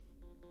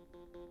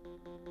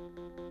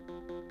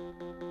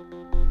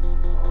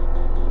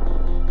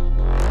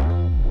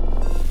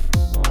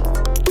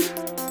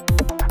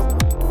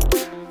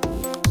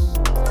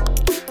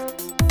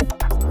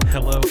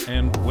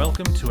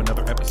welcome to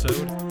another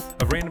episode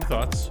of Random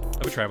Thoughts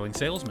of a Traveling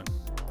Salesman.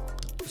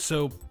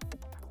 So,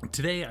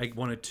 today I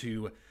wanted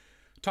to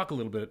talk a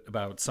little bit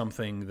about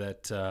something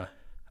that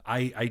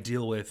I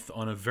deal with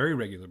on a very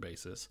regular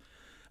basis.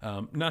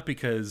 Not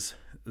because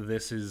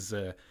this is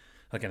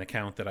like an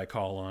account that I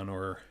call on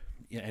or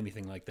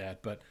anything like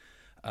that, but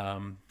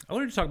I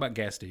wanted to talk about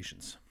gas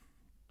stations,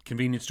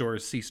 convenience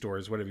stores,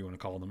 C-stores, whatever you want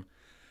to call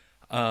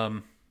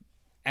them.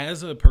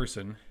 As a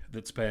person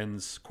that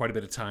spends quite a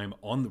bit of time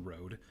on the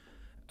road,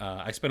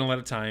 I spend a lot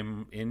of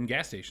time in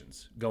gas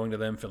stations, going to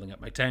them, filling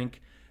up my tank.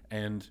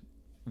 And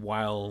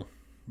while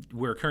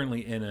we're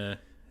currently in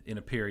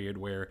a period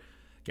where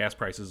gas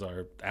prices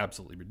are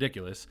absolutely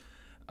ridiculous,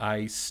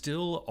 I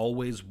still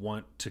always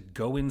want to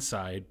go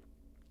inside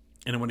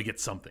and I want to get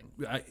something.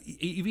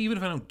 Even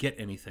if I don't get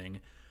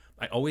anything,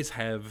 I always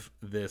have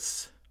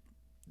this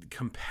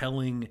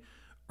compelling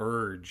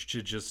urge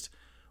to just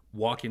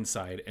walk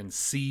inside and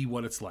see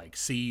what it's like,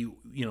 see,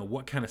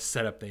 what kind of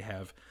setup they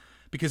have.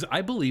 Because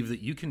I believe that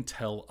you can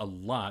tell a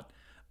lot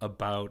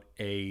about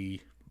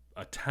a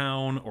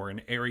town or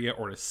an area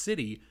or a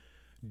city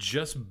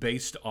just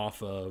based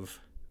off of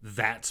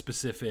that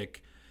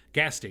specific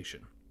gas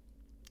station.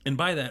 And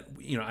by that,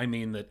 I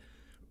mean that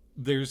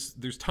there's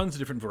tons of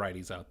different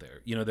varieties out there.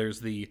 There's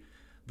the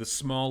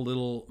small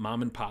little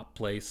mom and pop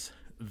place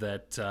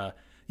that,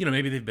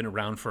 maybe they've been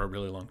around for a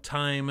really long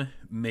time.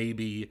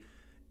 Maybe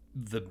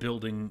the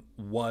building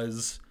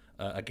was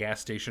a gas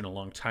station a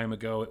long time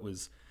ago. It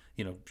was,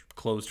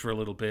 closed for a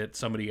little bit.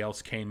 Somebody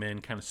else came in,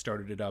 kind of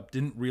started it up.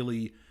 Didn't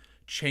really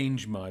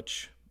change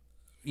much,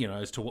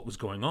 as to what was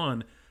going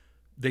on.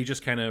 They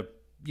just kind of,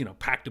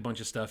 packed a bunch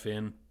of stuff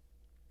in,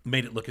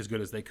 made it look as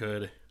good as they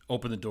could,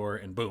 opened the door,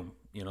 and boom,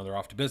 they're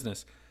off to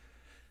business.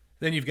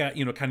 Then you've got,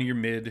 kind of your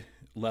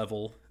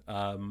mid-level,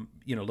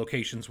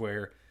 locations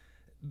where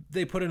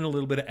they put in a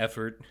little bit of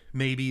effort.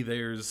 Maybe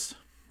there's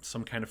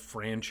some kind of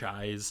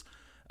franchise,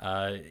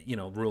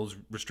 rules,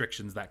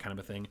 restrictions, that kind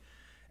of a thing.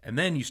 And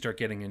then you start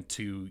getting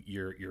into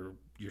your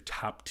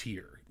top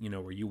tier,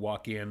 where you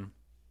walk in,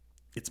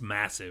 it's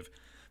massive.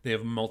 They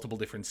have multiple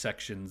different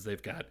sections. They've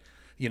got,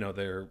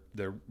 their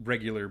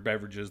regular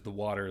beverages, the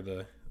water,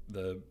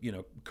 the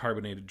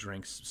carbonated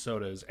drinks,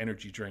 sodas,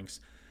 energy drinks.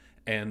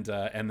 And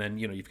then,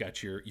 you've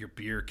got your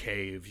beer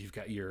cave, you've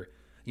got your,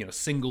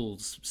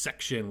 singles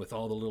section with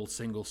all the little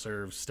single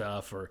serve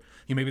stuff, or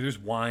maybe there's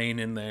wine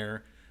in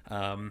there.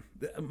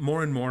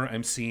 More and more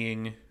I'm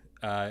seeing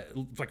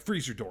like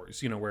freezer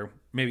doors, where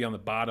maybe on the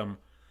bottom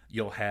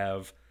you'll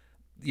have,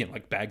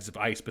 like bags of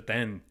ice, but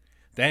then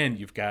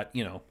you've got,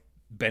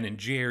 Ben and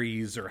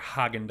Jerry's or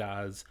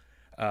Haagen-Dazs,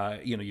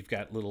 you've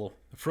got little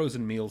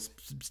frozen meals,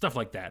 stuff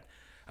like that.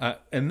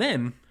 And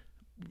then,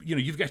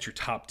 you've got your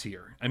top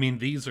tier. I mean,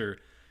 these are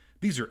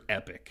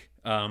epic.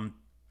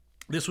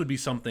 This would be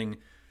something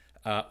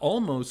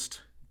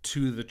almost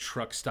to the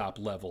truck stop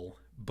level,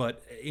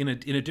 but in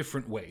a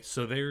different way.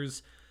 So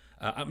there's,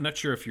 I'm not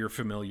sure if you're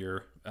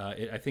familiar.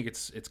 I think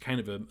it's kind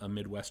of a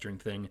Midwestern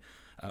thing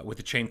with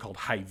a chain called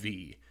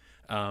Hy-Vee.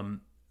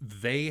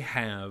 They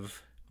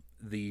have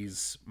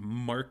these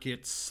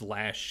market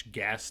 /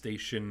 gas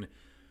station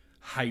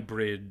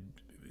hybrid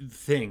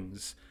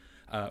things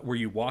where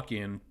you walk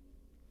in,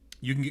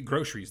 you can get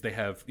groceries. They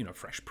have,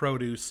 fresh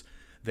produce.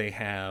 They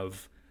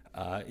have,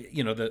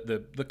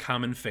 the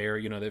common fare.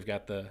 They've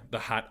got the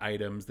hot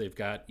items. They've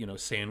got,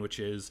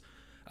 sandwiches.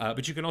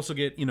 But you can also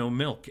get,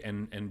 milk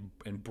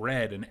and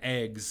bread and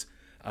eggs.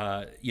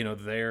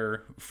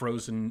 Their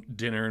frozen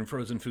dinner and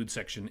frozen food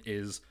section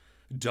is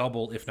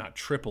double, if not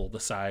triple, the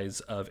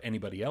size of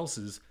anybody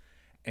else's.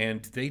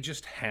 And they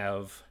just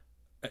have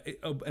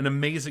an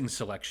amazing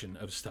selection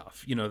of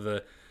stuff.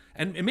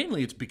 And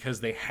mainly it's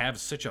because they have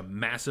such a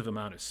massive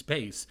amount of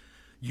space.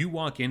 You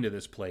walk into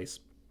this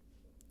place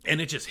and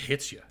it just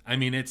hits you. I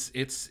mean, it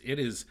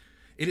is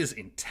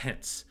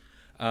intense.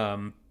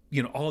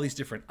 All these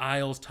different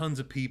aisles, tons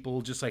of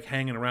people just like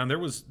hanging around.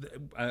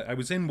 I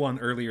was in one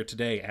earlier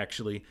today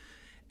actually,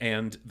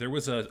 and there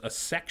was a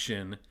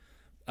section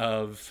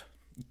of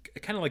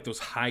kind of like those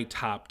high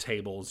top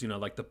tables,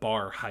 like the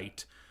bar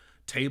height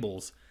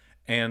tables.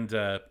 And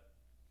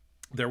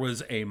there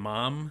was a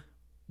mom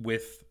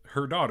with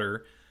her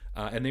daughter,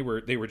 and they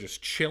were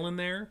just chilling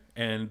there,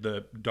 and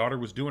the daughter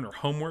was doing her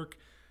homework.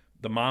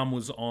 The mom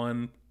was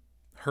on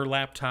her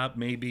laptop,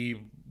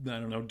 maybe, I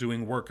don't know,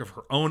 doing work of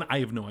her own. I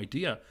have no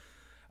idea.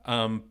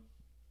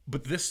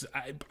 But this,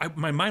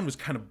 my mind was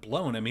kind of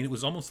blown. I mean, it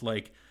was almost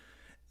like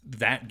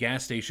that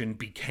gas station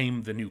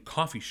became the new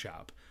coffee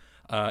shop.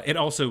 It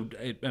also,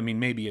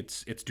 maybe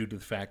it's due to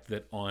the fact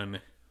that on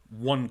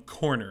one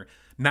corner,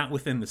 not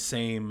within the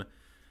same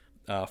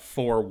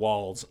four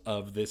walls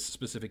of this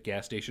specific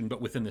gas station,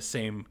 but within the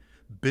same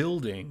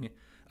building,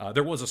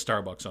 there was a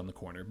Starbucks on the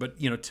corner. But,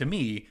 to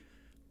me,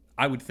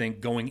 I would think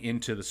going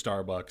into the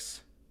Starbucks,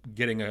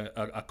 getting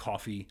a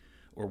coffee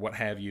or what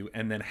have you,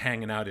 and then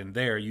hanging out in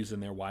there using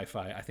their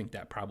Wi-Fi, I think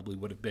that probably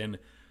would have been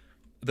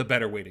the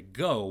better way to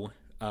go.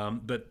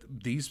 But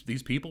these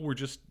people were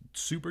just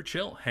super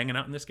chill, hanging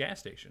out in this gas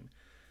station.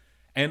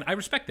 And I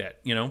respect that,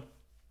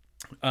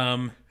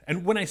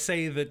 And when I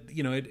say that,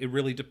 it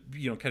really,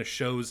 kind of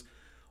shows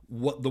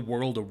what the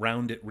world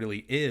around it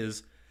really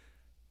is.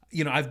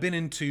 I've been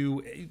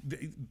into,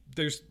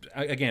 there's,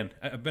 again,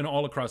 I've been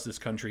all across this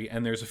country,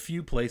 and there's a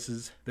few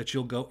places that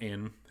you'll go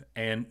in,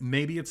 and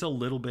maybe it's a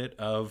little bit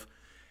of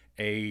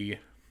a,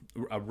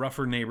 a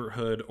rougher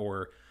neighborhood,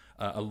 or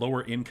a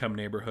lower income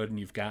neighborhood, and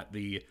you've got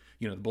the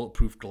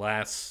bulletproof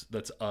glass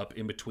that's up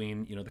in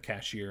between, the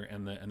cashier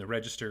and the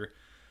register,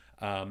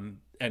 and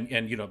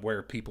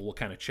where people will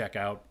kind of check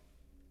out.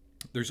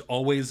 There's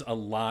always a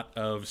lot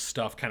of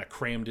stuff kind of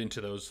crammed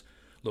into those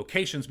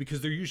locations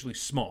because they're usually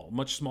small,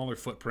 much smaller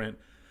footprint,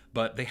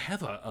 but they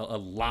have a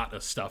lot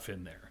of stuff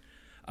in there.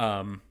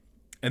 And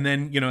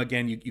then,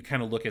 again, you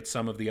kind of look at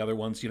some of the other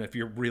ones, if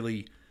you're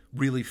really,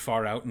 really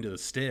far out into the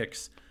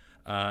sticks,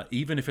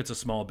 even if it's a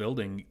small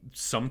building,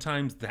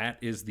 sometimes that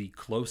is the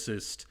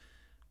closest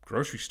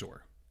grocery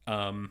store.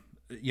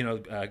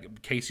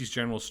 Casey's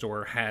General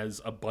Store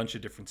has a bunch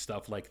of different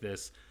stuff like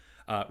this.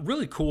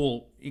 Really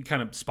cool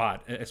kind of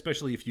spot,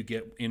 especially if you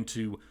get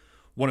into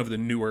one of the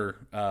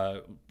newer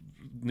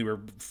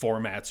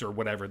formats or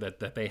whatever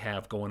that they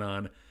have going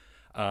on.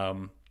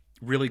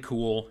 Really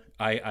cool.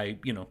 I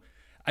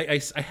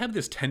have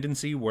this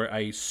tendency where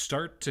I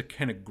start to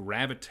kind of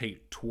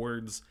gravitate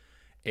towards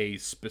a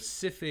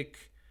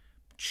specific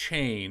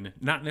chain,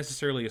 not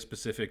necessarily a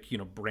specific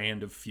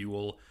brand of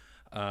fuel,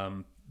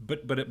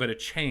 but a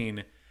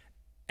chain,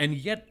 and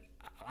yet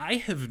I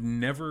have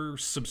never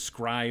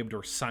subscribed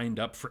or signed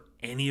up for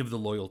any of the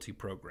loyalty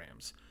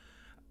programs.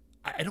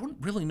 I don't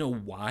really know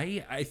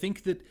why. I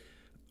think that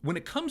when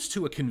it comes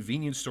to a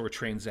convenience store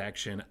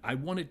transaction, I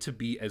want it to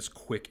be as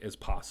quick as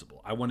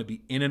possible. I want to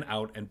be in and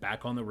out and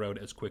back on the road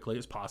as quickly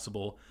as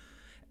possible.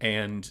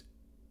 And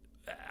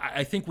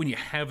I think when you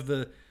have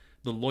the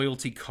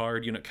loyalty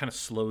card, it kind of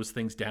slows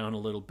things down a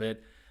little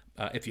bit.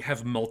 If you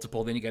have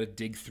multiple, then you got to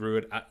dig through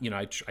it.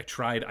 I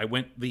tried. I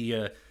went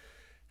the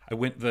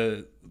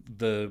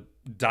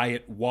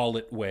Diet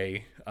Wallet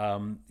way.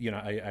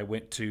 I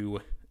went to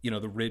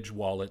the Ridge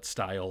Wallet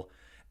style,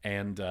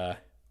 and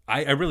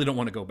I really don't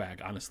want to go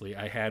back. Honestly,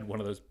 I had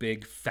one of those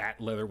big fat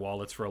leather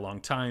wallets for a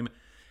long time,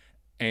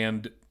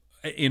 and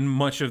in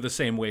much of the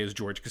same way as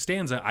George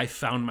Costanza, I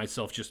found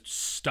myself just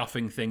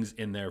stuffing things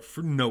in there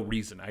for no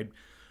reason. I'd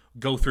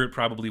go through it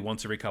probably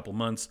once every couple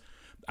months.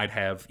 I'd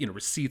have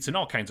receipts and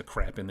all kinds of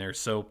crap in there.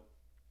 So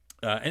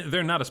and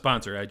they're not a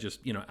sponsor. I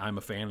just I'm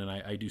a fan, and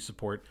I do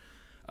support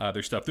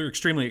their stuff. They're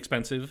extremely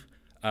expensive,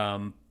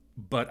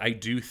 but I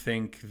do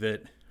think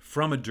that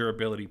from a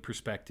durability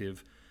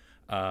perspective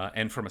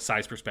and from a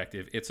size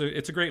perspective, it's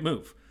a great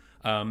move.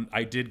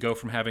 I did go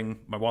from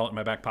having my wallet in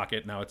my back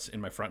pocket, now it's in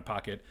my front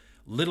pocket.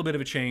 Little bit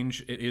of a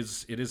change. It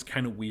is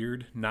kind of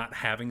weird not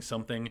having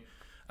something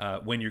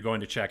when you're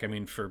going to check. I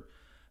mean, for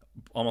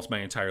almost my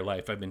entire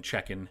life, I've been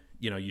checking.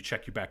 You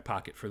check your back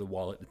pocket for the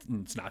wallet,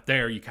 and it's not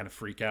there. You kind of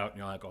freak out, and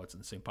you're like, "Oh, it's in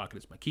the same pocket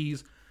as my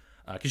keys,"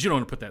 because you don't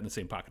want to put that in the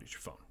same pocket as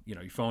your phone.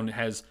 Your phone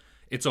has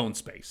its own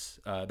space.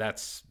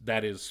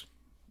 That is,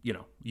 you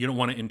don't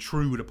want to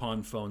intrude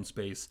upon phone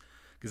space,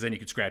 because then you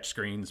could scratch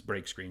screens,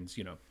 break screens,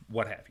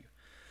 what have you.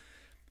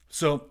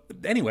 So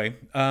anyway,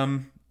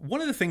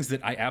 one of the things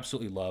that I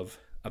absolutely love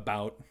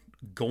about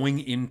going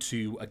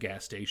into a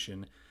gas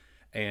station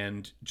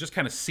and just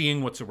kind of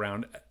seeing what's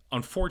around,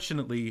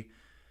 unfortunately,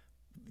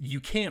 you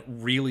can't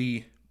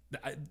really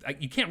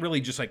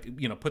just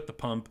put the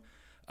pump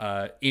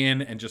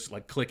in and just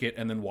like click it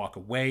and then walk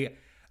away.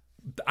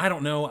 I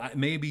don't know.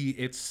 Maybe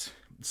it's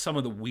some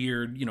of the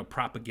weird,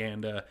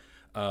 propaganda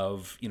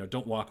of,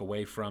 don't walk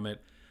away from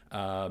it,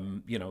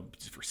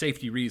 for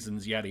safety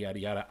reasons, yada, yada,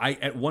 yada.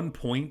 At one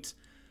point,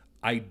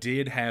 I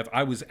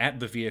was at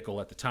the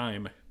vehicle at the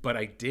time, but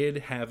I did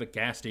have a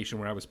gas station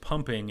where I was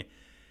pumping,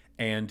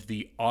 and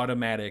the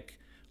automatic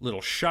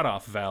little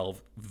shutoff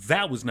valve,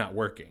 that was not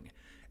working.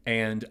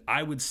 And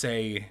I would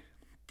say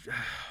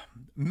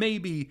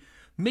maybe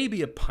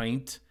a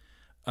pint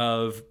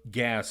of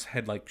gas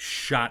had like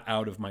shot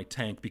out of my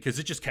tank because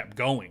it just kept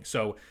going.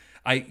 So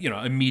I,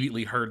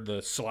 immediately heard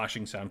the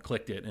sloshing sound,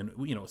 clicked it, and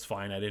it's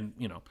fine. I didn't,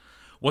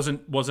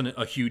 wasn't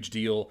a huge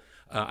deal.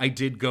 I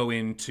did go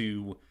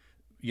into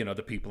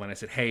the people, and I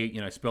said, hey,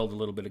 I spilled a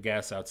little bit of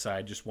gas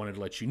outside. Just wanted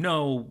to let you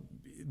know,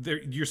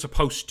 you're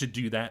supposed to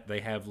do that. They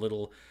have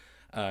little,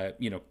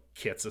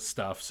 kits of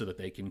stuff so that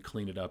they can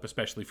clean it up,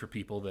 especially for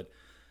people that,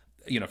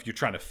 if you're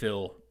trying to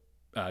fill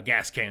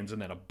gas cans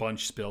and then a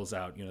bunch spills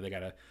out, they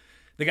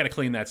gotta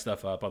clean that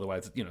stuff up.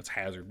 Otherwise, it's a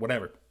hazard,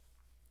 whatever.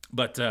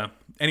 But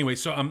anyway,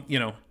 so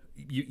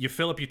you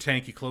fill up your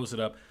tank, you close it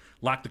up,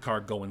 lock the car,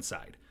 go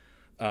inside.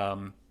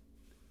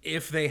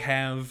 If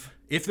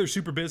they're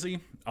super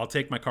busy, I'll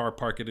take my car,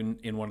 park it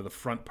in one of the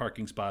front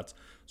parking spots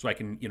so I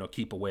can,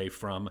 keep away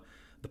from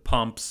the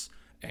pumps,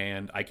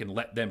 and I can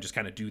let them just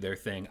kind of do their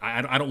thing.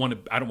 I don't want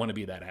to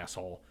be that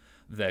asshole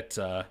that,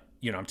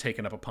 I'm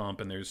taking up a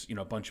pump and there's,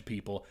 a bunch of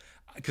people,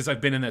 because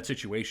I've been in that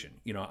situation.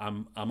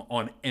 I'm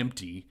on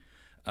empty.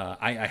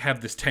 I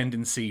have this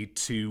tendency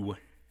to,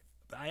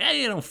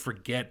 I don't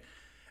forget.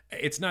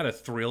 It's not a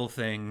thrill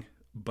thing,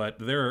 but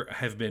there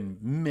have been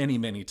many,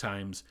 many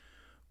times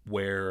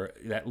where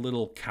that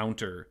little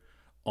counter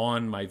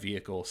on my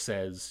vehicle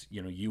says,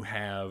 you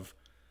have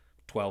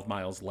 12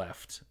 miles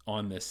left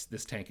on this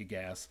tank of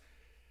gas.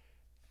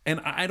 And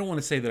I don't want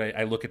to say that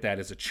I look at that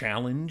as a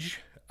challenge,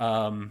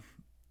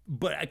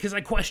 but because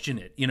I question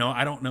it,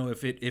 I don't know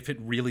if it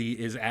really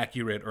is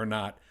accurate or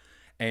not,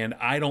 and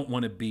I don't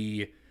want to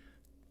be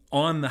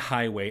on the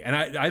highway. And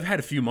I've had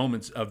a few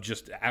moments of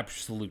just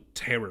absolute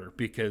terror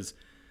because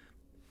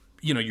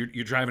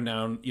you're driving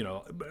down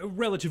a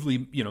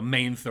relatively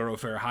main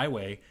thoroughfare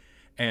highway,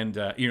 and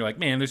you're like,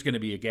 man, there's going to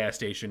be a gas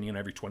station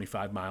every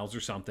 25 miles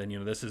or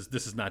something. This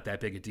is not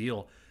that big a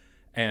deal.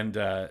 And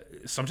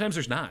sometimes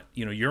there's not.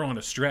 You're on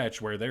a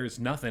stretch where there's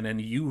nothing,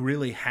 and you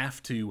really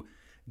have to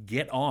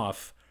get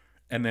off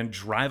and then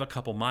drive a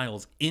couple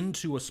miles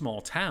into a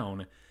small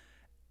town,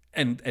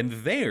 and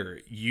there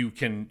you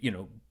can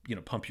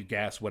pump your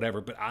gas,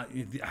 whatever. But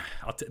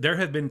there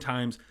have been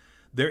times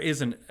there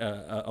is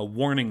a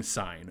warning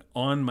sign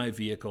on my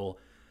vehicle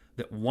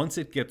that once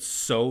it gets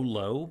so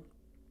low,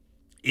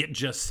 it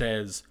just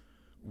says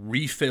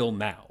refill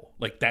now.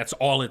 Like, that's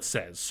all it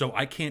says. So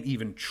I can't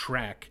even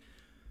track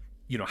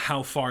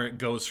how far it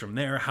goes from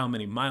there, how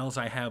many miles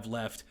I have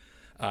left.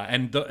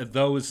 And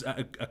those,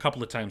 a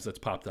couple of times that's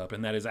popped up,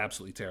 and that is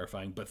absolutely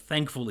terrifying. But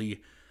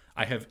thankfully,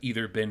 I have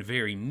either been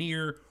very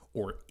near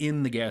or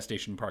in the gas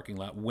station parking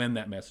lot when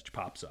that message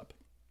pops up.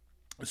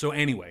 So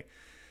anyway,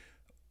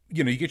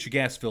 you get your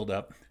gas filled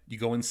up, you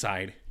go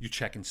inside, you're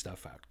checking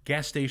stuff out.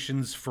 Gas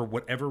stations, for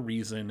whatever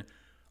reason,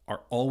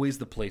 are always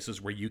the places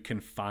where you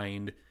can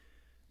find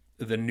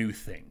the new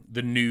thing,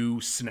 the new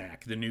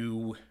snack, the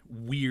new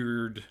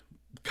weird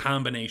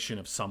combination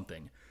of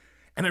something.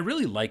 And I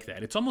really like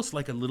that. It's almost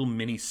like a little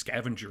mini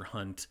scavenger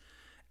hunt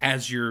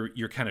as you're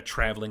kind of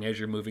traveling, as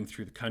you're moving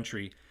through the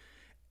country.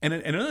 And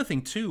another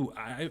thing too,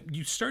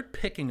 you start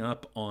picking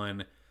up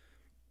on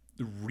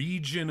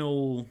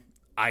regional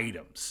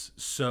items.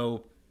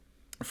 So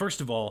first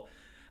of all,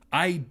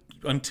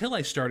 until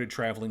I started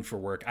traveling for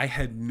work, I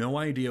had no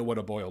idea what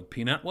a boiled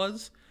peanut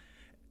was.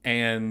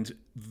 And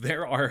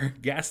there are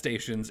gas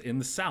stations in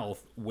the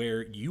South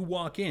where you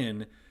walk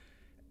in,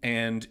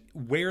 and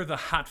where the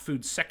hot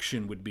food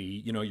section would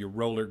be, your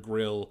roller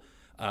grill,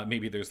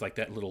 maybe there's like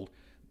that little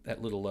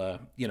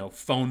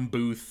phone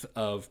booth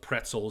of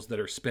pretzels that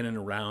are spinning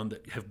around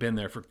that have been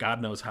there for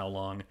God knows how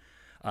long,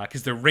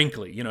 because they're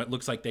wrinkly. It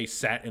looks like they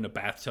sat in a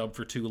bathtub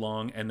for too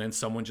long, and then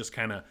someone just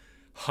kind of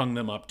hung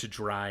them up to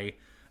dry.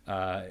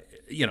 No,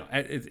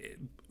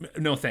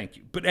 thank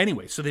you. But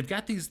anyway, so they've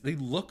got these. They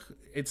look.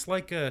 It's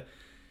like a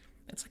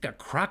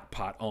crock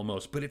pot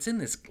almost, but it's in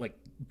this like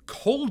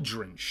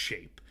cauldron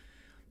shape.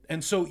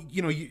 And so,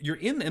 you're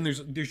in, and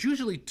there's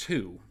usually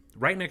two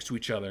right next to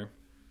each other,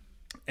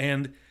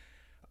 and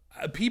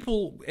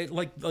people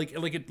like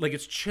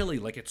it's chili,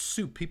 like it's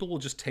soup. People will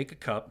just take a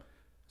cup,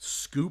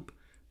 scoop,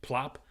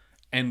 plop,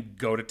 and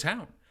go to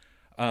town.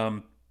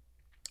 I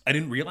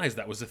didn't realize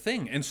that was a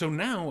thing, and so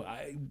now,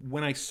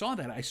 when I saw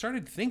that, I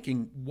started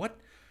thinking, what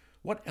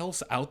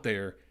else out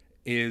there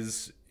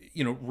is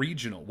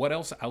regional? What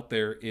else out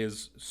there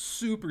is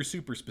super,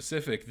 super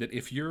specific that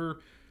if you're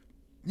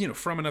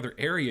from another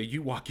area,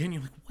 you walk in,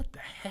 you're like, what the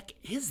heck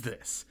is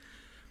this?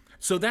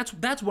 So that's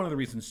one of the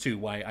reasons too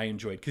why I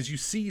enjoyed, because you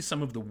see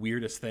some of the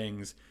weirdest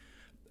things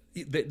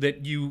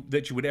that you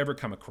would ever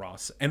come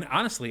across. And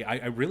honestly,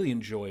 I really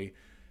enjoy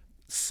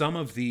some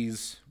of the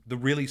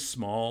really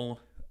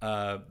small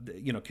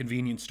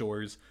convenience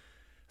stores.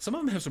 Some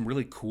of them have some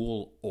really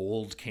cool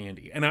old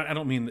candy, and I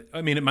don't mean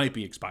it might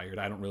be expired.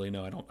 I don't really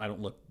know. I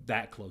don't look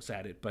that close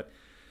at it, but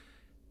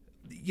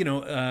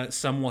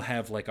some will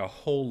have like a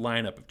whole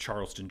lineup of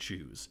Charleston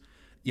chews.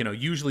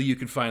 Usually you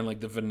can find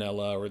like the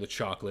vanilla or the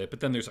chocolate, but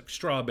then there's like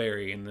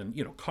strawberry and then,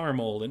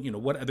 caramel and,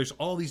 what, there's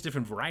all these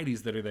different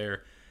varieties that are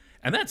there.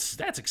 And that's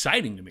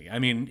exciting to me. I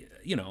mean,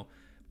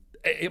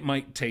 it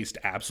might taste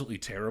absolutely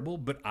terrible,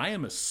 but I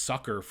am a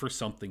sucker for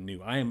something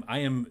new. I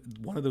am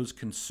one of those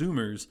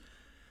consumers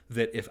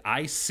that if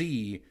I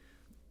see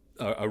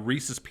a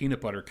Reese's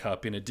peanut butter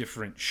cup in a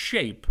different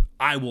shape,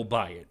 I will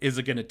buy it. Is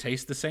it going to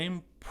taste the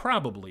same?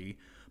 Probably,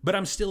 but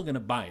I'm still going to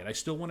buy it. I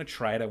still want to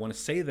try it. I want to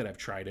say that I've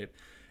tried it.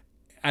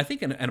 I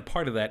think, and a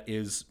part of that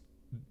is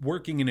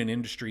working in an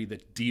industry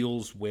that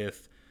deals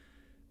with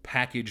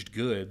packaged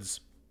goods.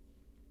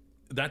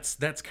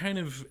 That's kind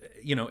of,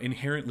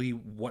 inherently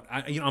what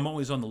I'm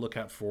always on the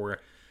lookout for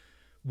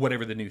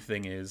whatever the new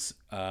thing is.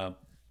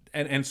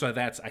 And so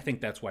I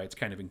think that's why it's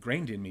kind of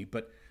ingrained in me.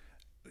 But,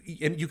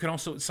 and you can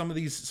also, some of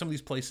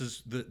these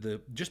places,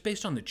 the just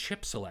based on the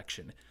chip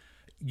selection,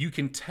 you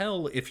can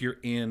tell if you're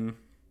in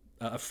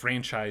a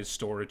franchise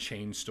store, a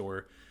chain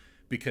store,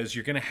 because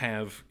you're going to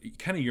have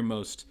kind of your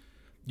most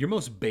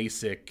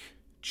basic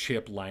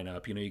chip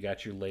lineup. You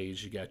got your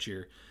Lay's, you got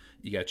your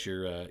your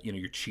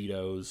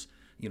Cheetos,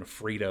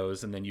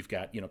 Fritos, and then you've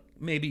got,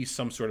 maybe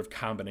some sort of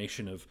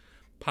combination of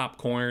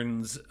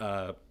popcorns.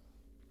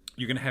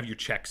 You're going to have your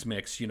Chex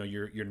Mix,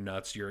 your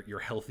nuts, your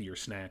healthier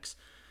snacks.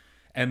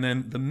 And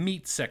then the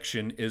meat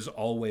section is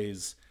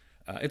always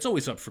It's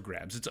always up for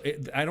grabs.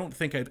 I don't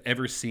think I've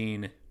ever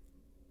seen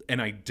an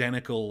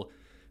identical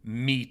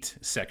meat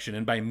section,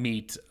 and by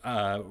meat,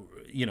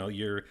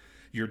 your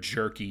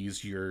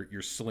jerkies,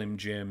 your Slim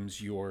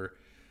Jims, your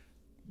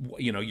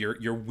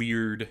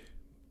weird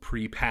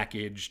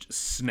prepackaged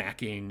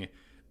snacking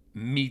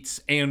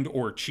meats and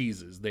or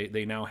cheeses.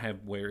 They now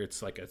have where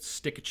it's like a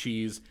stick of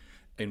cheese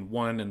in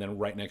one, and then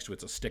right next to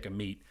it's a stick of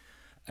meat.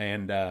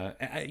 And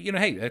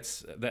hey,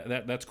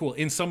 that's cool.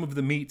 In some of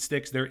the meat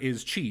sticks, there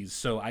is cheese,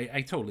 so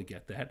I totally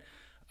get that.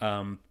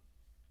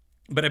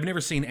 But I've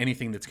never seen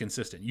anything that's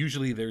consistent.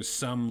 Usually, there's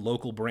some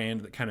local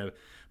brand that kind of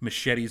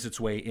machetes its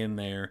way in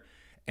there,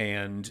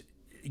 and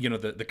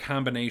the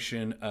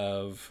combination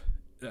of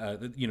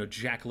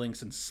Jack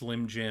Links and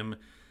Slim Jim,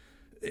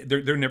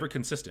 they're never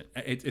consistent.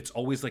 It's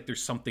always like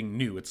there's something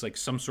new. It's like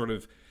some sort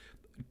of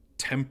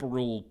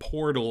temporal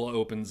portal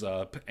opens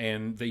up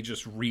and they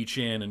just reach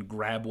in and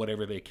grab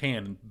whatever they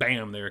can, and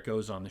bam, there it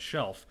goes on the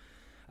shelf.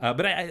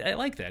 But I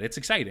like that. It's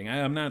exciting.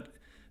 I'm not,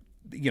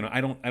 I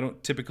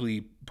don't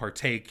typically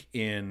partake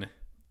in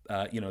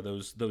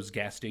those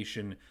gas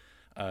station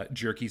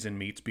jerkies and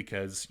meats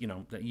because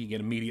you get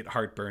immediate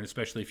heartburn,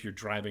 especially if you're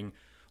driving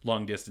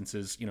long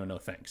distances. No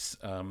thanks.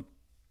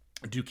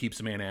 I do keep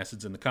some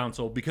antacids in the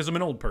console because I'm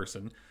an old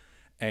person,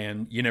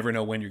 and you never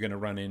know when you're going to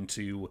run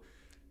into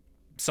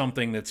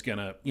something that's going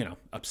to,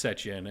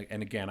 upset you.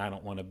 And again, I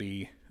don't want to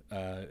be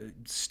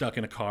stuck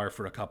in a car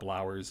for a couple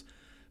hours,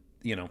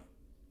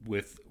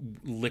 with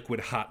liquid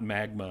hot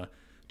magma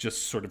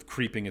just sort of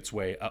creeping its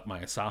way up my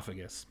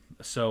esophagus.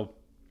 So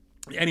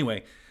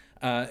anyway,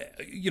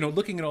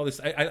 looking at all this,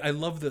 I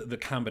love the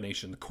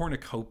combination, the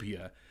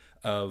cornucopia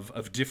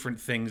of different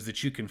things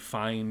that you can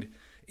find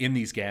in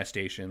these gas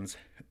stations.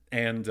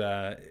 And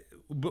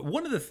but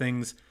one of the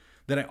things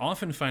that I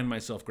often find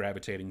myself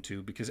gravitating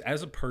to, because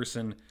as a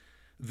person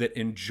that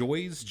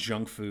enjoys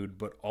junk food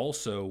but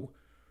also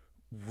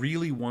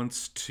really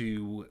wants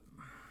to,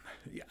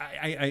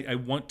 I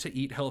want to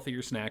eat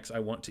healthier snacks. I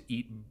want to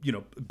eat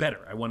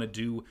better. I want to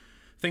do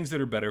things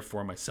that are better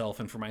for myself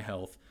and for my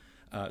health.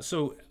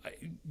 So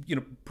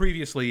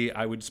previously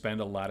I would spend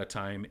a lot of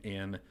time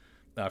in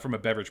from a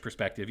beverage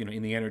perspective,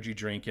 in the energy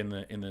drink, in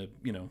the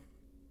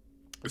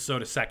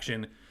soda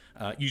section.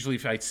 Usually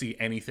if I'd see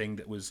anything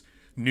that was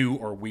new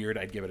or weird,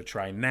 I'd give it a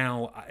try.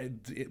 Now,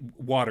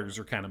 waters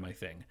are kind of my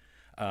thing.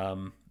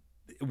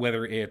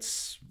 Whether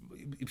it's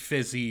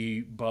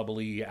fizzy,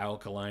 bubbly,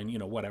 alkaline,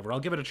 whatever, I'll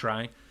give it a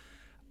try.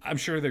 I'm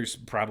sure there's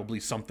probably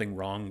something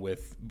wrong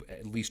with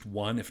at least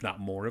one, if not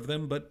more of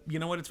them, but you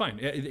know what? It's fine.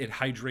 It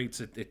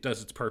hydrates, it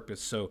does its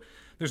purpose, so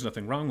there's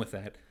nothing wrong with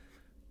that.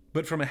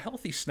 But from a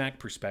healthy snack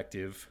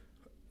perspective,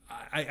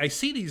 I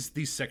see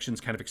these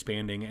sections kind of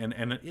expanding,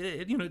 and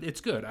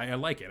it's good. I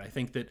like it. I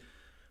think that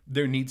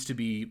there needs to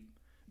be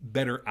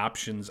better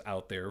options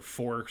out there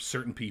for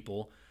certain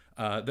people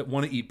that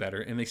want to eat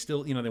better, and they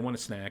still, they want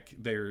to snack.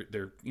 They're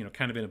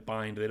kind of in a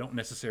bind. They don't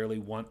necessarily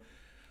want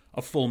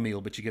a full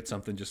meal, but you get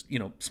something just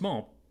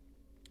small.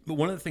 But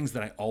one of the things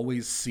that I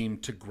always seem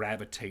to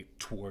gravitate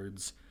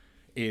towards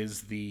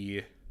is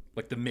the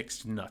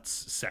mixed nuts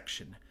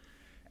section,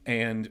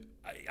 and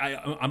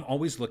I'm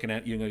always looking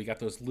at you got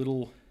those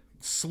little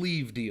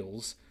sleeve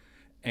deals,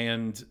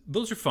 and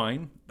those are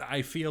fine.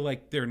 I feel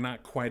like they're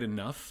not quite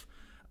enough,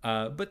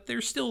 but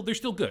they're still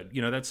good.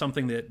 That's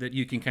something that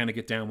you can kind of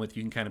get down with,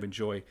 you can kind of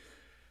enjoy.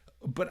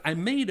 But I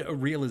made a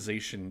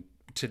realization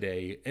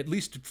today, at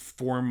least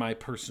for my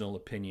personal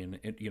opinion,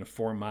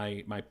 for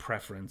my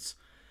preference.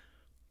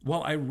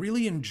 While I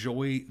really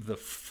enjoy the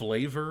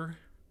flavor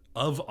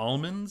of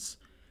almonds,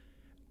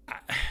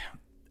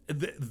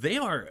 they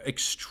are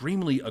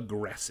extremely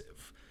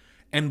aggressive.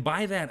 And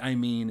by that, I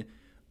mean,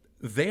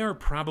 they are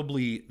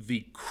probably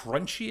the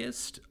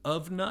crunchiest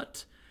of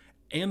nut,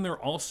 and they're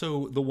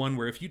also the one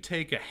where if you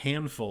take a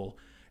handful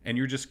and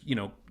you're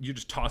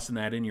just tossing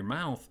that in your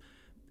mouth,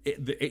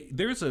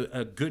 there's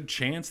a good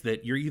chance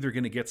that you're either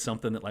going to get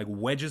something that like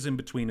wedges in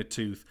between a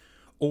tooth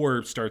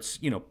or starts,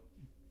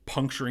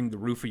 puncturing the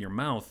roof of your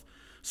mouth.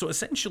 So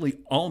essentially,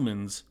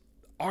 almonds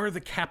are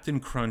the Captain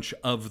Crunch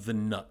of the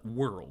nut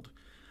world.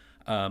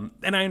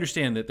 And I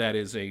understand that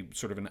is a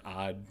sort of an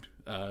odd,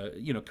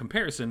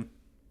 comparison,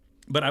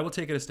 but I will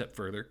take it a step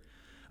further.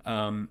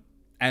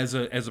 As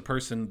a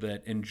person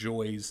that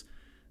enjoys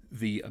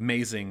the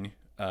amazing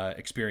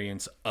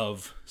experience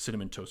of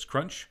Cinnamon Toast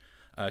Crunch,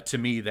 to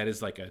me that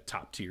is like a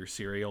top tier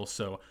cereal.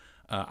 So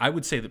I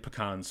would say that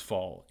pecans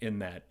fall in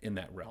that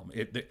realm.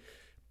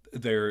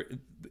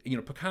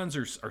 Pecans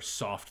are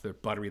soft, they're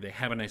buttery, they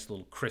have a nice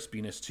little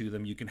crispiness to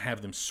them. You can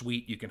have them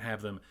sweet, you can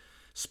have them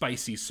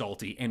spicy,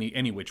 salty,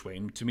 any which way.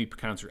 And to me,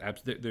 pecans are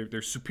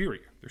they're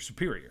superior. They're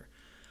superior.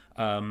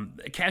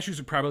 Cashews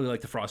are probably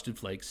like the Frosted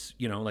Flakes,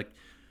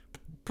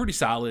 pretty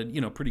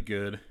solid, pretty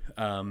good.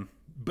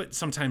 But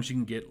sometimes you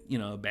can get,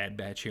 a bad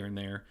batch here and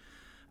there.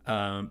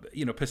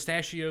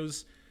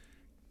 Pistachios,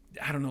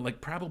 I don't know,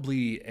 like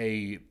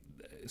probably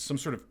some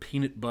sort of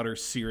peanut butter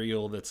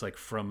cereal that's like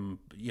from,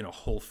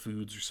 Whole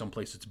Foods or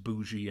someplace that's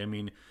bougie. I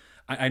mean,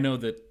 I know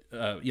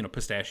that,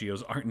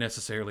 pistachios aren't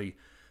necessarily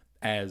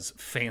as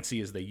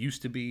fancy as they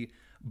used to be,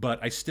 but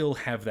I still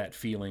have that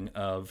feeling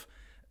of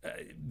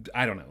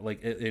I don't know, like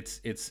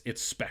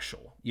it's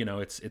special. You know,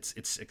 it's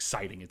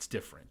exciting. It's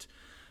different.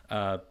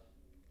 Uh,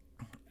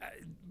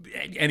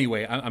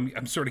 anyway,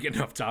 I'm sort of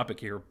getting off topic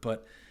here,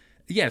 but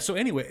yeah. So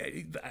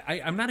anyway,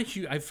 I'm not a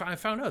huge. I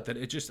found out that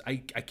it just I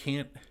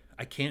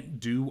can't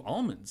do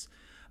almonds.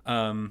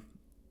 Um,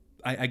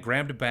 I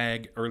grabbed a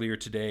bag earlier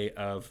today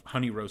of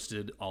honey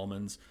roasted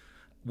almonds,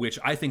 which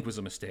I think was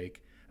a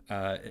mistake.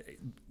 Uh,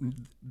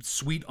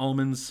 Sweet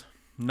almonds,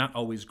 not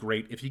always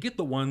great. If you get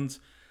the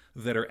ones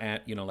that are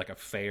at, you know, like a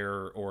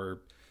fair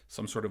or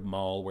some sort of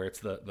mall where it's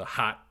the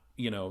hot,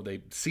 you know,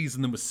 they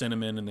season them with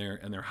cinnamon and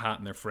they're hot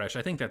and they're fresh.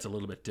 I think that's a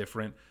little bit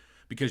different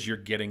because you're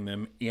getting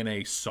them in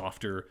a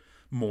softer,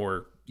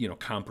 more, you know,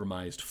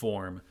 compromised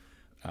form.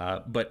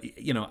 But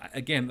you know,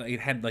 again, it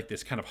had like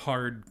this kind of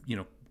hard, you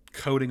know,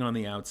 coating on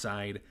the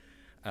outside,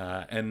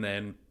 and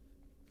then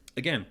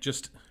again,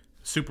 just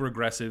super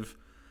aggressive,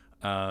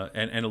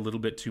 and a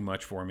little bit too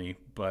much for me.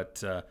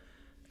 But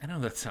I know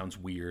that sounds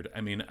weird.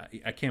 I mean,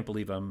 I can't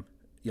believe I'm,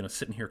 you know,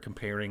 sitting here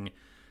comparing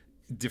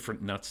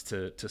different nuts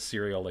to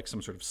cereal like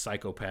some sort of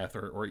psychopath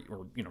or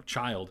you know,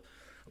 child.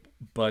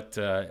 But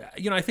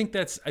you know, I think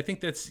that's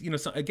you know,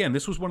 so, again,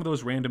 this was one of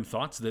those random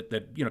thoughts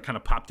that you know, kind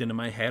of popped into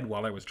my head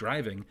while I was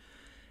driving,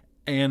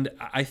 and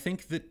I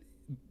think that,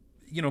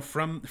 you know,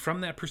 from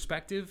that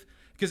perspective,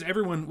 because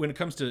everyone, when it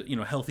comes to, you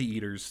know, healthy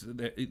eaters,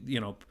 you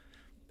know,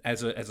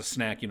 as a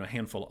snack, you know,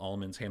 handful of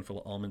almonds.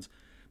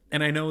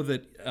 And I know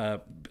that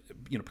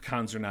you know,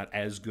 pecans are not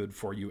as good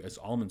for you as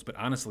almonds, but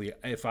honestly,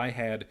 if I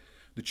had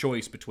the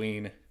choice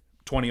between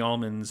 20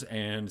 almonds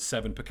and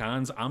 7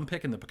 pecans, I'm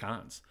picking the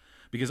pecans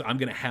because I'm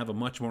going to have a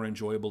much more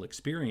enjoyable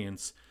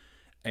experience.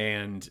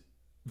 And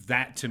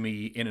that, to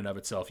me, in and of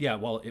itself, yeah,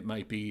 while it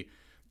might be,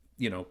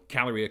 you know,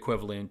 calorie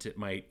equivalent, it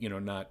might, you know,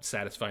 not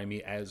satisfy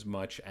me as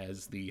much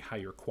as the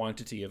higher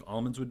quantity of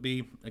almonds would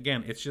be.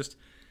 Again,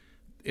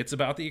 it's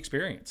about the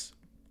experience.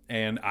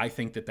 And I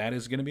think that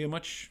is going to be a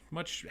much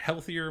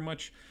healthier,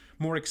 much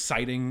more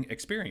exciting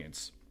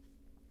experience.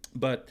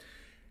 But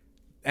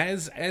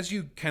as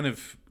you kind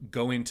of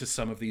go into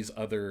some of these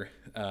other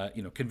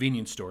you know,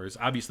 convenience stores,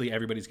 obviously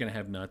everybody's going to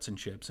have nuts and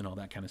chips and all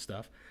that kind of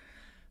stuff.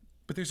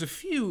 But there's a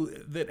few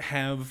that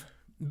have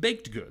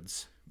baked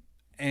goods,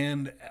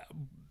 and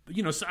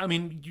you know, so, I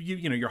mean,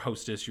 you know, your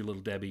Hostess, your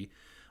Little Debbie,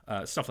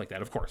 stuff like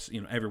that. Of course,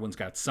 you know, everyone's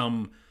got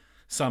some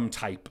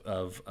type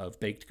of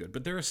baked good,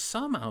 but there are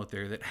some out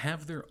there that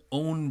have their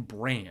own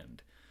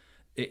brand,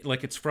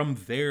 like it's from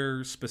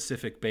their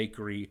specific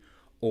bakery,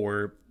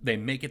 or they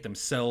make it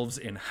themselves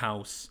in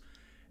house.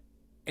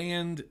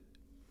 And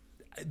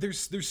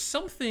there's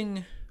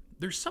something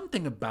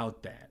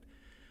about that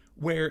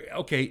where,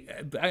 okay,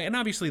 and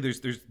obviously there's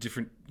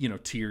different, you know,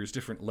 tiers,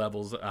 different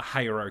levels, a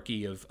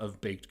hierarchy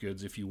of baked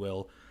goods, if you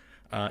will.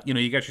 You know,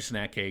 you got your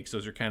snack cakes;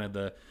 those are kind of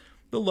the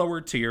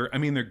lower tier. I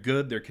mean, they're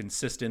good, they're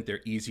consistent,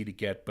 they're easy to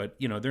get, but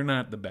you know, they're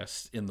not the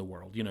best in the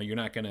world. You know, you're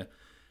not gonna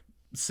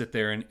sit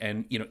there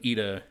and you know, eat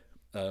a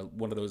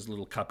one of those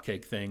little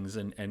cupcake things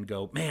and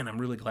go, man, I'm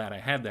really glad I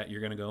had that.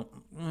 You're gonna go,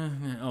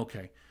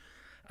 okay.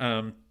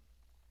 And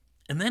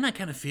then I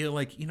kind of feel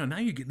like, you know, now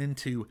you're getting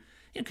into, you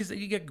know, because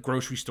you get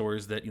grocery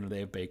stores that, you know, they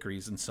have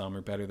bakeries and some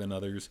are better than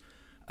others.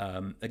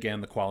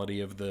 Again, the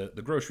quality of the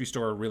grocery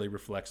store really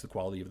reflects the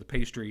quality of the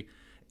pastry.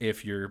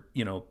 If you're,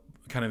 you know,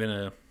 kind of in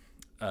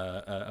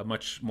a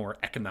much more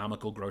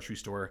economical grocery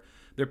store,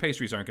 their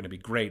pastries aren't going to be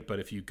great. But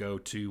if you go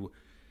to,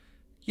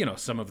 you know,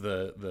 some of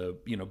the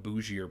you know,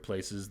 bougier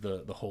places,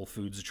 the Whole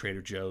Foods, the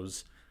Trader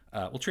Joe's,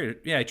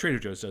 Trader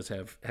Joe's does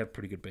have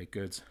pretty good baked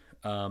goods.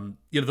 You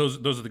know,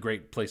 those are the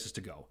great places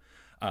to go.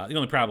 The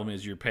only problem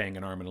is you're paying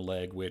an arm and a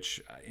leg,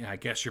 which I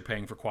guess you're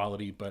paying for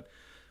quality, but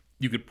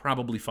you could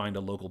probably find a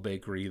local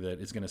bakery that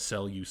is going to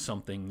sell you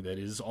something that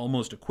is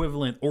almost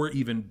equivalent or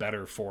even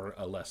better for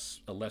a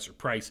lesser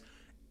price,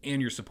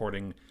 and you're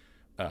supporting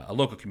a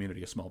local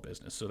community, a small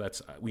business. So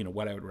that's, you know,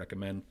 what I would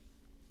recommend.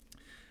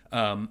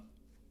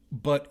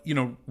 But you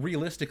know,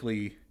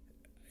 realistically,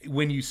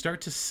 when you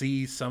start to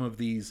see some of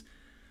these,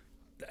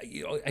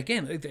 you know,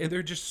 again,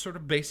 they're just sort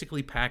of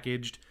basically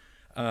packaged.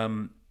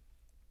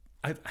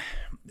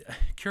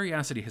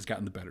 Curiosity has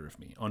gotten the better of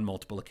me on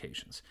multiple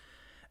occasions,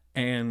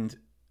 and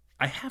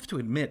I have to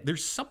admit,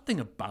 there's something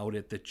about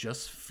it that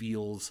just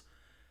feels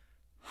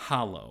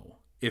hollow,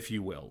 if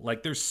you will.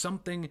 Like there's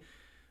something,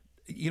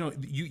 you know,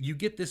 you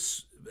get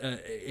this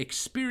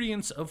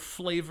experience of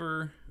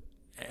flavor,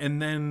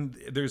 and then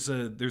there's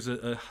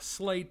a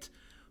slight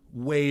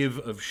wave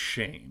of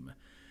shame.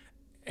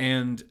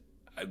 And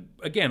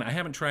again, I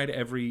haven't tried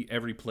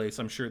every place.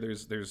 I'm sure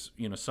there's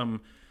you know,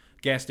 some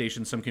gas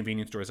stations, some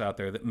convenience stores out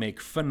there that make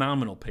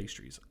phenomenal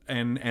pastries,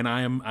 and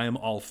I am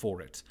all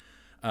for it.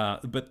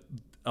 But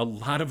a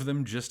lot of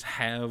them just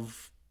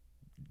have,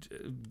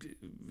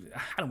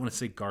 I don't want to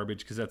say garbage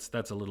because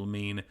that's a little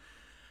mean.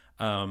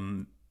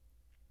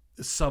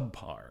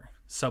 Subpar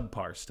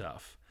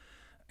stuff.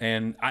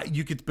 And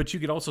you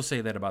could also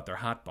say that about their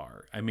hot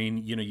bar. I mean,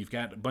 you know, you've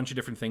got a bunch of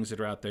different things that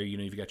are out there. You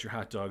know, you've got your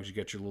hot dogs, you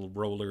got your little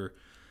roller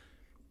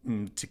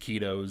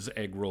taquitos,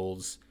 egg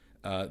rolls,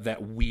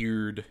 that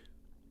weird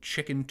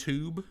chicken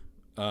tube.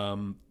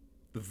 Um,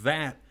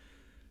 that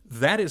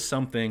that is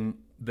something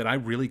that I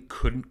really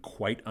couldn't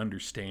quite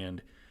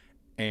understand.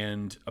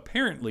 And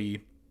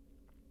apparently,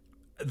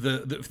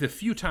 the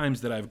few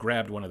times that I've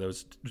grabbed one of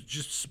those,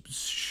 just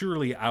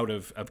surely out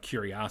of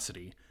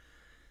curiosity,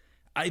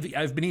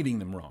 I've been eating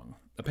them wrong,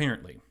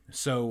 apparently.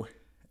 So,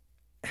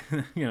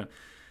 you know,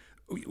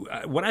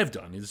 what I've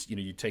done is,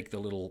 you take the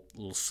little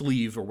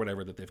sleeve or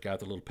whatever that they've got,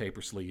 the little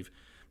paper sleeve,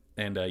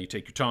 and you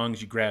take your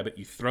tongs, you grab it,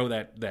 you throw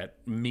that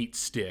meat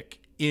stick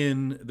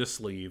in the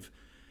sleeve,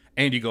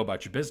 and you go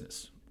about your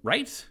business.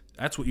 Right?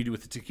 That's what you do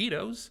with the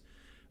taquitos.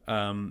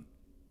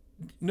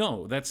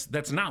 No,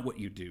 that's not what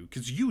you do,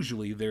 because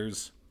usually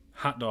there's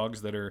hot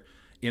dogs that are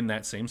in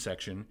that same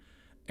section,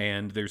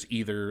 and there's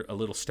either a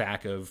little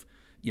stack of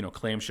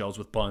clamshells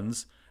with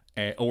buns,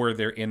 or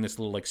they're in this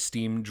little like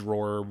steam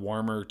drawer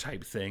warmer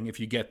type thing. If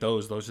you get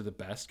those are the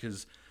best,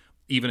 because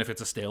even if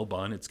it's a stale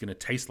bun, it's going to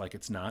taste like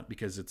it's not,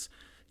 because it's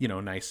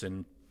nice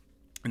and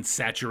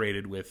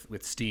saturated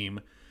with steam.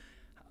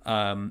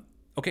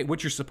 Okay,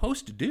 what you're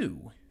supposed to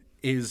do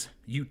is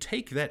you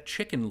take that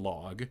chicken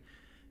log,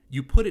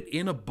 you put it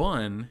in a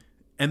bun,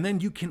 and then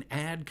you can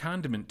add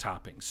condiment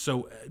toppings.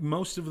 So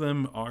most of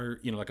them are,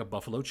 like a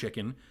buffalo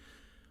chicken.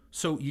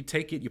 So you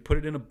take it, you put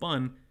it in a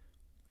bun,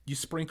 you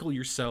sprinkle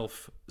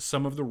yourself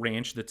some of the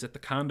ranch that's at the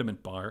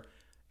condiment bar,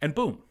 and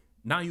boom,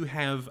 now you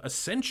have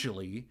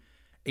essentially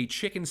a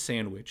chicken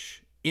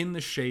sandwich in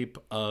the shape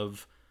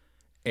of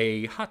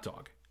a hot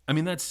dog. I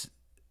mean, that's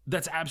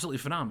absolutely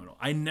phenomenal.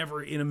 I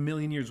never in a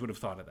million years would have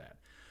thought of that.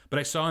 But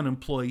I saw an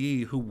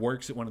employee who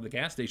works at one of the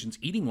gas stations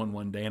eating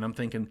one day, and I'm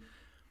thinking,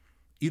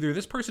 either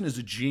this person is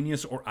a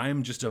genius or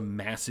I'm just a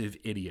massive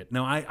idiot.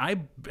 Now,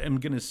 I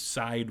am going to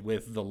side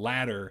with the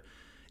latter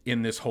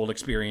in this whole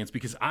experience,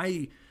 because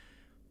I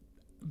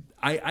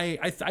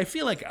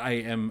feel like I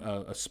am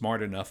a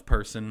smart enough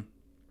person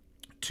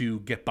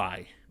to get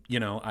by.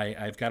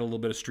 I've got a little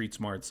bit of street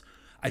smarts.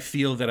 I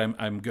feel that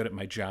I'm good at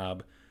my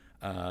job.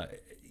 I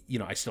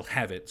still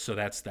have it, so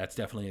that's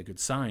definitely a good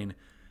sign.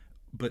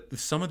 But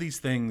some of these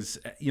things,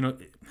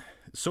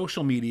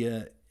 social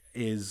media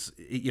is,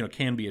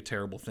 can be a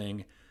terrible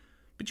thing,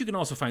 but you can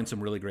also find some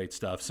really great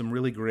stuff, some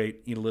really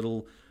great,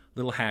 little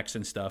hacks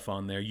and stuff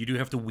on there. You do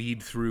have to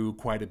weed through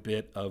quite a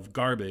bit of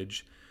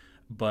garbage,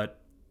 but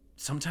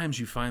sometimes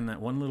you find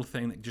that one little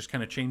thing that just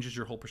kind of changes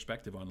your whole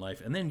perspective on life,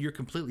 and then you're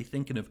completely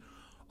thinking of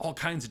all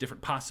kinds of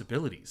different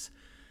possibilities.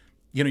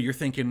 You're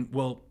thinking,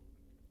 well,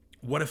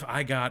 what if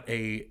I got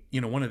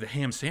one of the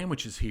ham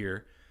sandwiches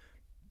here,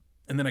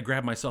 and then I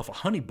grab myself a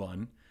honey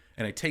bun,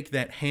 and I take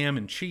that ham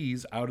and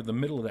cheese out of the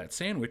middle of that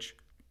sandwich,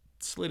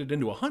 slid it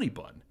into a honey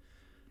bun.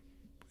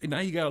 And now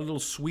you got a little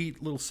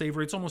sweet, little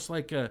savory. It's almost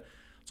like a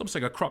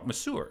croque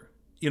monsieur.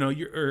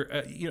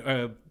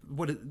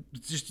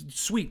 Just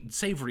sweet,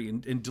 savory,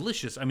 and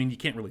delicious. I mean, you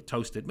can't really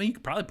toast it. I mean, you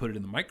could probably put it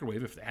in the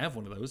microwave if they have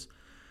one of those.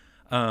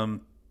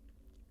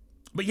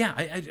 But yeah,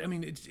 I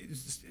mean,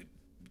 it's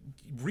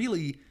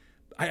really,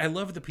 I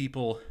love the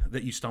people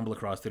that you stumble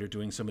across that are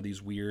doing some of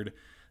these weird,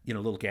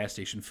 little gas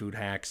station food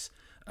hacks.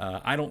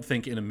 I don't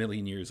think in a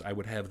million years I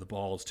would have the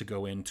balls to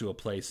go into a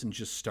place and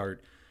just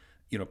start,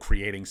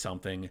 creating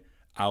something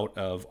out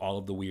of all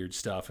of the weird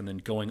stuff, and then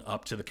going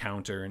up to the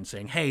counter and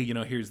saying, hey,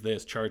 here's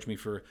this, charge me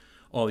for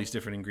all these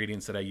different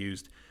ingredients that I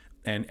used,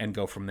 and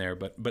go from there.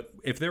 But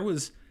if there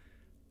was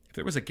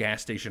a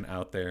gas station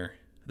out there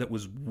that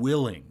was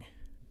willing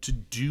to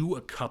do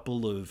a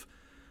couple of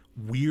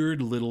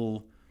weird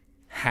little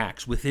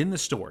hacks within the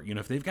store,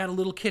 if they've got a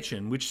little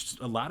kitchen, which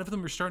a lot of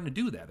them are starting to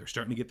do that. They're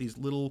starting to get these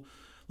little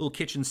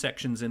kitchen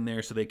sections in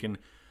there so they can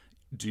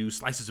do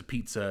slices of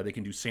pizza, they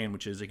can do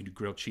sandwiches, they can do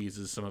grilled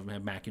cheeses, some of them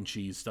have mac and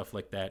cheese, stuff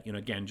like that.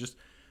 Again, just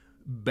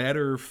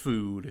better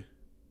food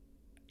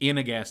in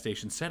a gas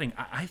station setting.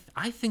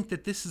 I think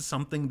that this is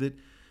something that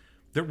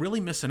they're really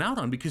missing out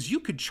on, because you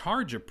could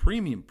charge a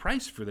premium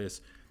price for this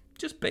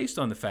just based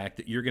on the fact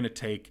that you're going to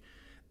take,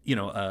 a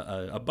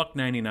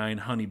 $1.99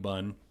 honey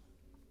bun,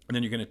 and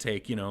then you're going to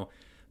take,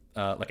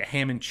 like a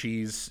ham and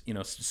cheese,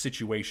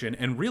 situation.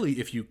 And really,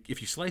 if you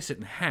slice it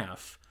in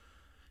half,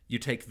 you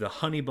take the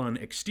honey bun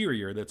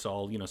exterior that's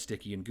all,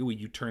 sticky and gooey,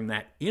 you turn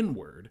that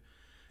inward,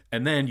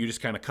 and then you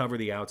just kind of cover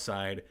the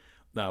outside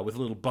with a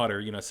little butter,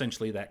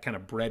 essentially that kind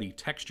of bready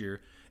texture,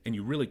 and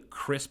you really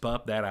crisp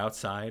up that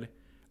outside.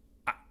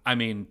 I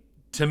mean,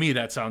 to me,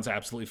 that sounds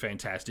absolutely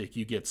fantastic.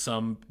 You get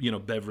some,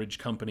 beverage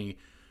company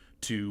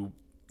to,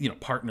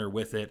 partner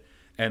with it,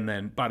 and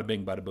then bada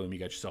bing, bada boom, you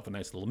got yourself a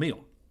nice little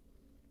meal.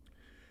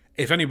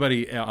 If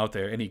anybody out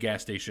there, any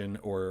gas station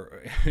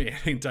or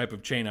any type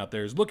of chain out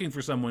there is looking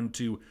for someone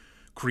to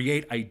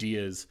create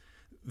ideas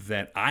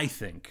that I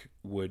think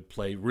would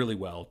play really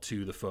well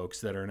to the folks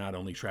that are not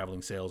only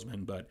traveling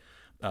salesmen, but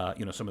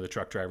some of the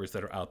truck drivers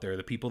that are out there,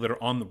 the people that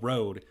are on the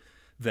road,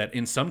 that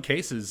in some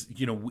cases,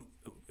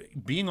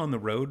 being on the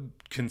road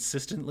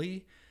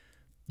consistently,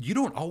 you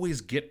don't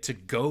always get to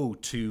go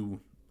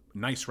to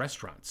nice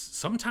restaurants.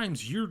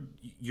 Sometimes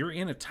you're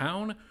in a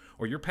town,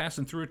 or you're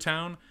passing through a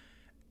town,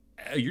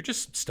 you're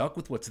just stuck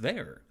with what's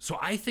there. So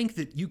I think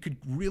that you could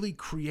really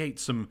create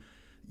some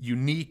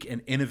unique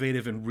and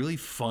innovative and really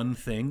fun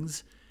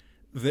things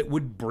that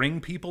would bring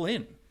people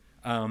in.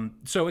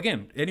 So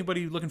again,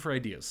 anybody looking for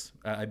ideas,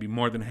 I'd be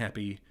more than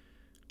happy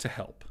to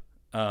help.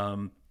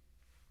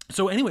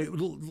 So anyway,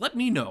 let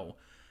me know.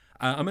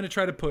 I'm going to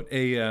try to put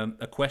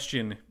a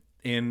question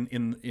in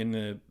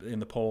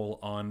the poll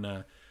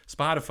on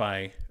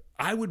Spotify.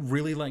 I would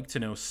really like to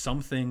know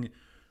something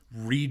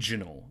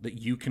regional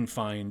that you can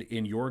find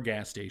in your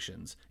gas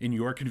stations, in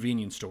your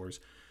convenience stores,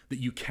 that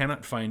you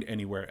cannot find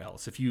anywhere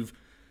else. If you've,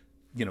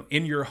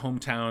 in your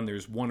hometown,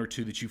 there's one or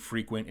two that you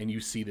frequent and you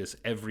see this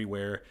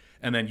everywhere,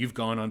 and then you've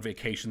gone on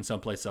vacation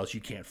someplace else, you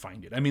can't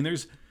find it. I mean,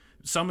 there's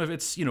some of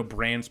it's,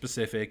 brand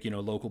specific,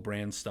 local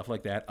brands, stuff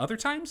like that. Other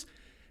times,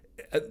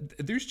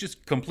 there's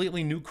just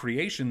completely new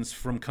creations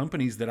from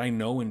companies that I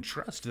know and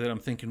trust that I'm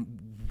thinking,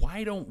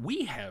 why don't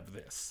we have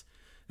this?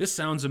 This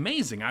sounds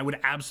amazing. I would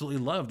absolutely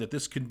love that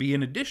this could be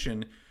an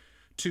addition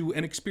to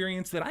an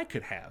experience that I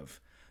could have.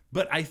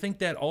 But I think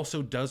that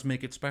also does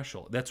make it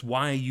special. That's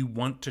why you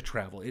want to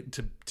travel,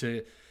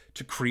 to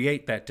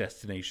create that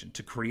destination,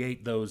 to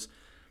create those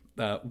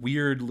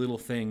weird little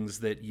things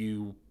that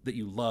you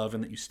love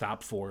and that you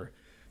stop for.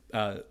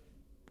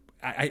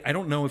 I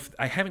don't know if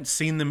I haven't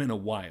seen them in a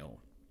while,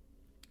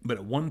 but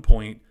at one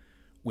point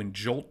when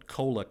Jolt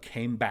Cola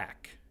came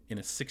back in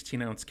a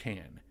 16-ounce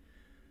can,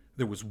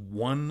 there was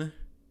one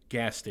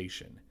gas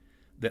station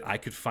that I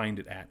could find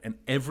it at, and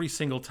every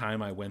single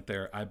time I went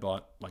there, I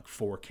bought like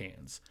 4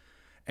 cans.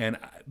 And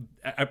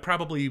I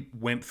probably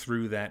went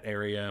through that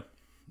area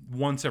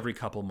once every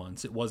couple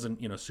months. It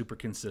wasn't, super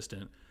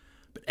consistent,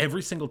 but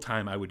every single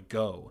time I would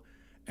go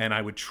and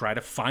I would try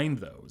to find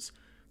those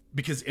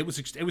because it was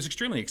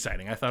extremely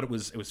exciting. I thought it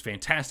was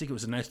fantastic. It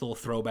was a nice little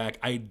throwback.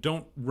 I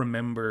don't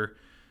remember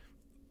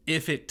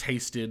if it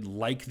tasted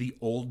like the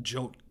old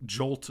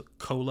Jolt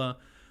Cola,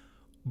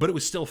 but it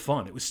was still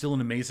fun. It was still an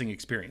amazing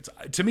experience.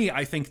 To me,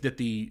 I think that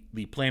the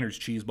Planters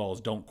cheese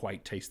balls don't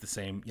quite taste the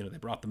same. They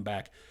brought them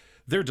back.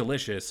 They're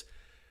delicious.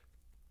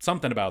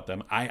 Something about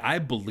them. I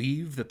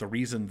believe that the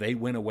reason they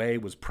went away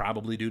was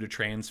probably due to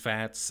trans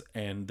fats,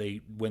 and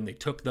when they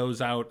took those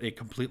out, it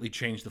completely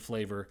changed the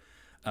flavor.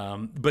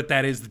 But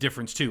that is the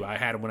difference too. I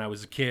had them when I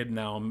was a kid.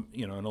 Now I'm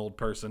an old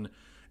person,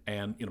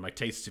 and my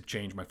tastes have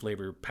changed. My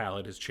flavor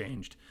palette has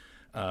changed.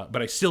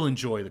 But I still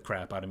enjoy the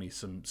crap out of me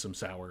some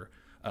sour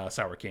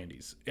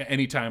candies.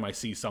 Anytime I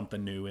see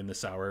something new in the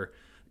sour,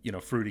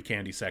 fruity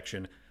candy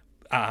section,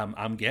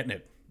 I'm getting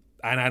it.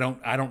 And I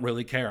don't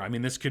really care. I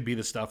mean, this could be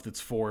the stuff that's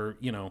for,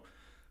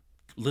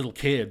 little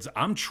kids.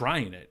 I'm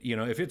trying it.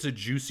 If it's a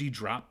juicy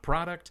drop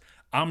product,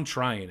 I'm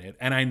trying it.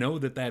 And I know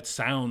that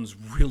sounds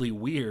really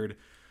weird,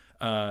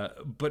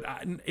 but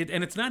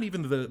it's not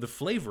even the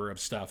flavor of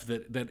stuff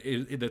that's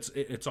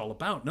it's all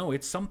about. No,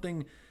 it's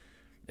something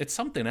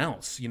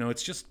else.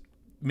 It's just,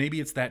 maybe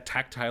it's that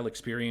tactile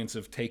experience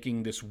of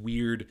taking this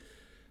weird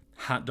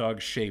hot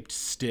dog shaped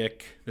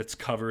stick that's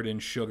covered in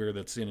sugar,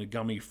 that's in a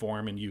gummy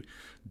form, and you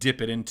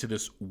dip it into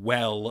this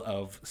well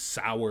of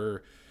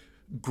sour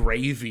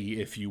gravy,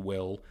 if you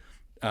will.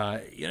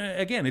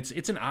 Again,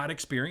 it's an odd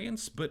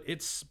experience, but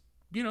it's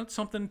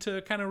something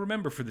to kind of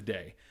remember for the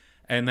day,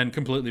 and then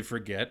completely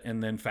forget,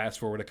 and then fast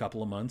forward a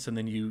couple of months, and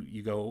then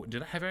you go,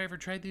 have I ever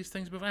tried these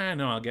things before?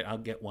 No, I'll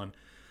get one.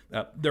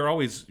 They're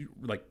always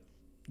like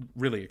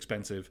really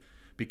expensive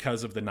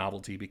because of the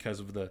novelty,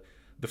 because of the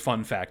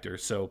fun factor.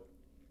 So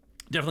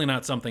definitely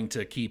not something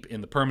to keep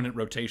in the permanent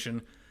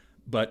rotation,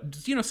 but,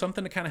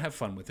 something to kind of have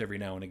fun with every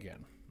now and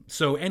again.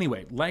 So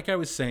anyway, like I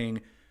was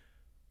saying,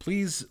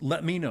 please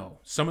let me know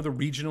some of the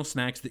regional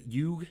snacks that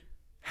you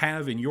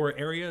have in your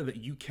area that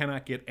you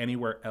cannot get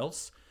anywhere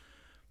else.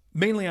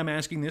 Mainly I'm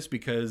asking this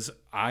because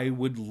I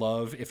would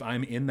love, if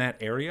I'm in that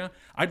area,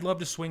 I'd love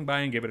to swing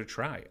by and give it a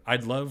try.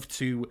 I'd love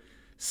to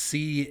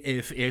see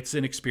if it's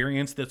an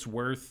experience that's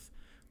worth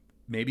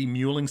maybe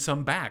muling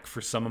some back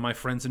for some of my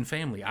friends and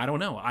family. I don't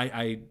know.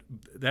 I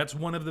that's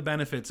one of the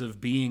benefits of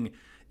being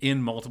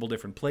in multiple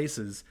different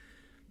places.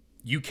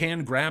 You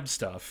can grab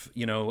stuff.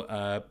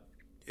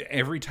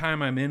 Every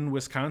time I'm in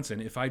Wisconsin,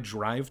 if I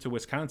drive to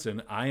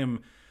Wisconsin, I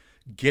am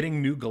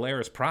getting new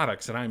Galeras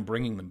products and I'm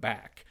bringing them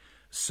back.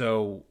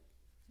 So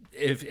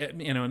if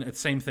and it's the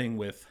same thing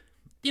with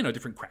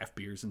different craft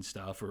beers and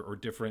stuff, or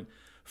different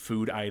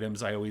food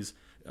items. I always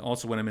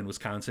also, when I'm in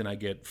Wisconsin, I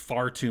get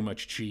far too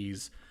much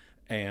cheese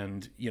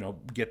and,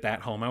 get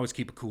that home. I always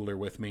keep a cooler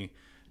with me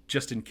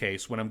just in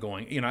case when I'm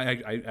going.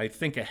 I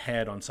think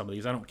ahead on some of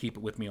these. I don't keep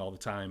it with me all the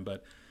time,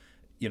 but,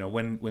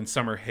 when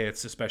summer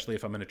hits, especially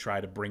if I'm going to try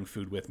to bring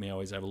food with me, I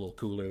always have a little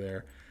cooler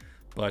there.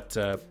 But,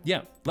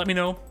 let me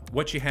know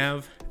what you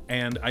have.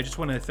 And I just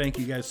want to thank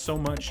you guys so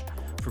much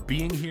for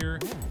being here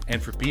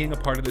and for being a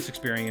part of this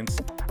experience.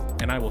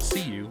 And I will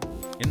see you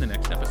in the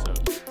next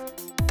episode.